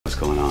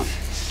going on?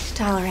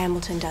 Tyler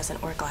Hamilton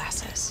doesn't wear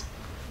glasses.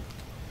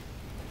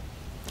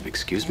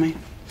 Excuse me?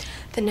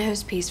 The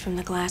nose piece from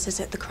the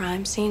glasses at the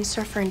crime scene,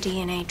 Surfer and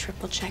DNA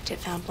triple-checked it,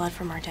 found blood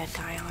from our dead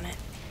guy on it.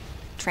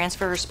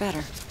 Transfer or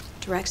spatter?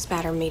 Direct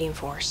spatter, medium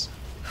force.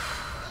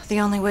 The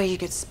only way you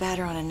get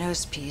spatter on a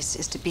nose piece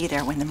is to be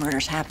there when the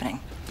murder's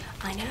happening.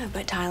 I know,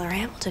 but Tyler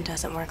Hamilton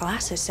doesn't wear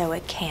glasses, so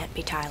it can't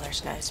be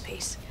Tyler's nose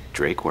piece.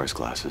 Drake wears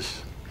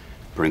glasses.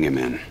 Bring him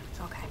in.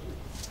 Okay.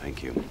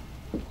 Thank you.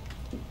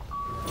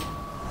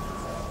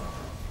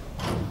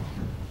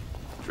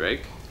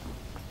 Drake?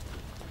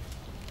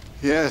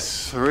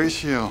 Yes,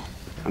 Horatio.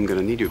 I'm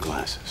gonna need your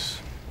glasses.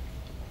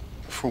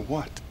 For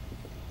what?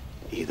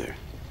 Either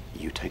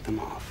you take them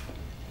off,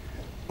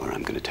 or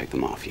I'm gonna take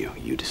them off you.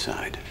 You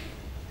decide.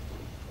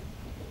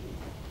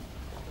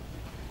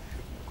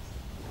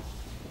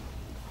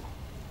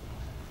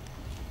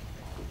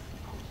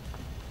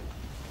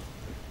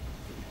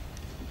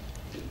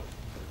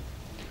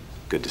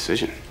 Good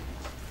decision.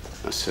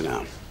 Now sit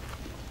down.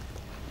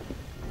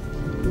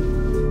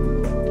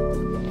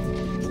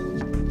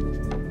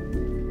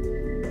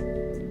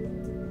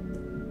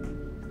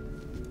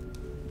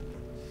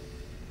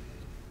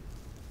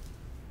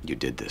 You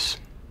did this.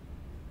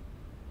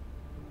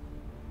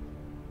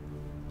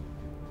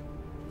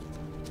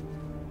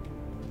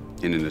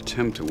 In an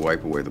attempt to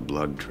wipe away the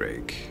blood,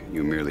 Drake,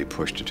 you merely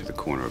pushed it to the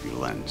corner of your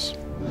lens.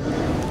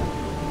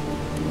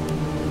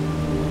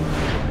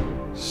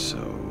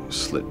 So,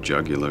 slit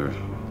jugular,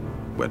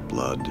 wet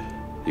blood,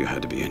 you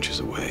had to be inches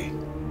away.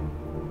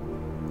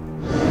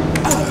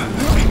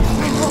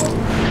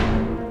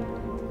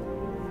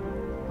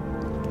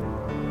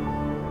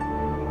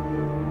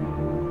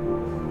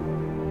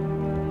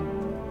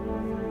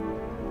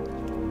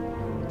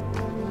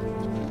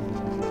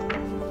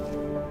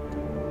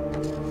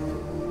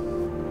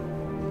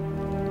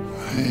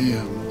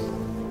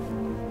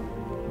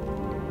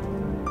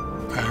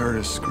 I heard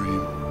a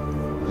scream.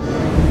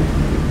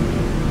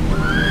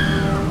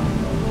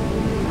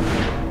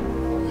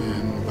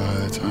 And by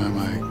the time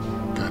I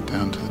got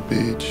down to the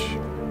beach,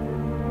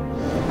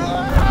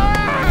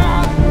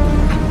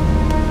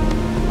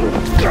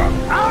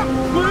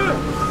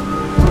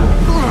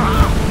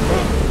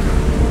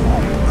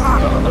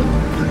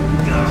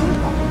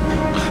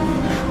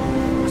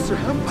 Mr.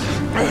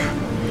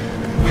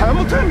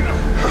 Hamilton?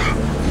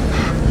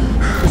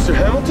 Mr.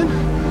 Hamilton?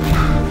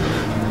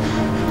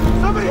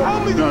 Somebody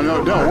help me!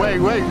 No, wait.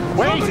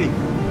 Somebody,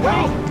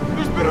 help!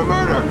 There's been a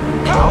murder!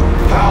 Help!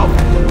 Help!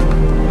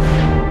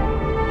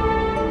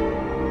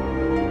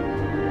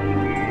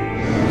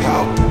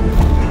 Help!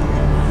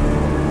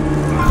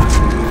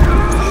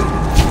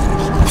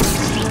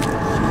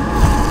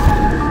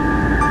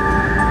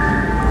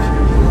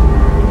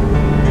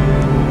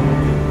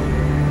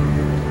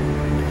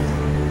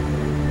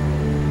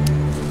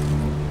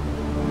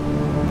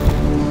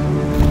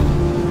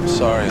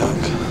 sorry,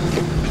 Unc.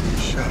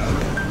 Shut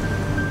up.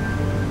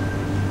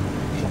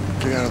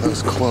 Get out of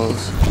those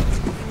clothes.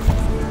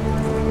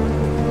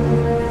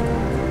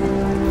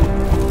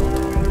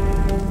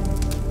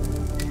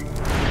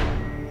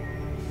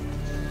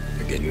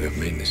 Again, you have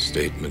made this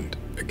statement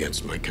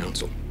against my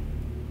counsel.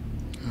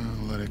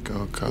 Oh, let it go,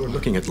 You are Cutler.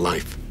 looking at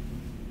life.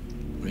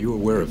 Are you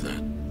aware of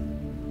that?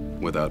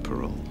 Without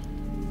parole.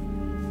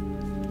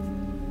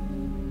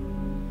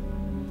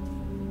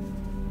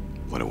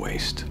 What a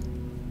waste.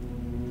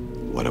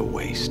 What a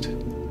waste.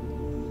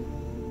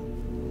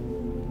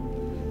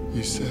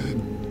 You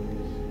said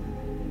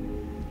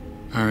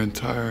our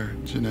entire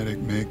genetic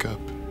makeup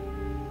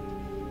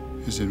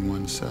is in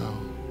one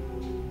cell.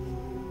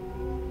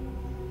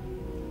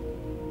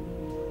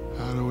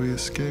 How do we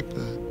escape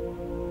that?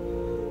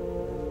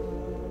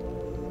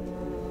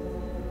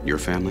 Your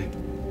family?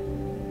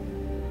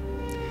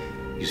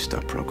 You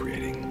stop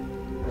procreating.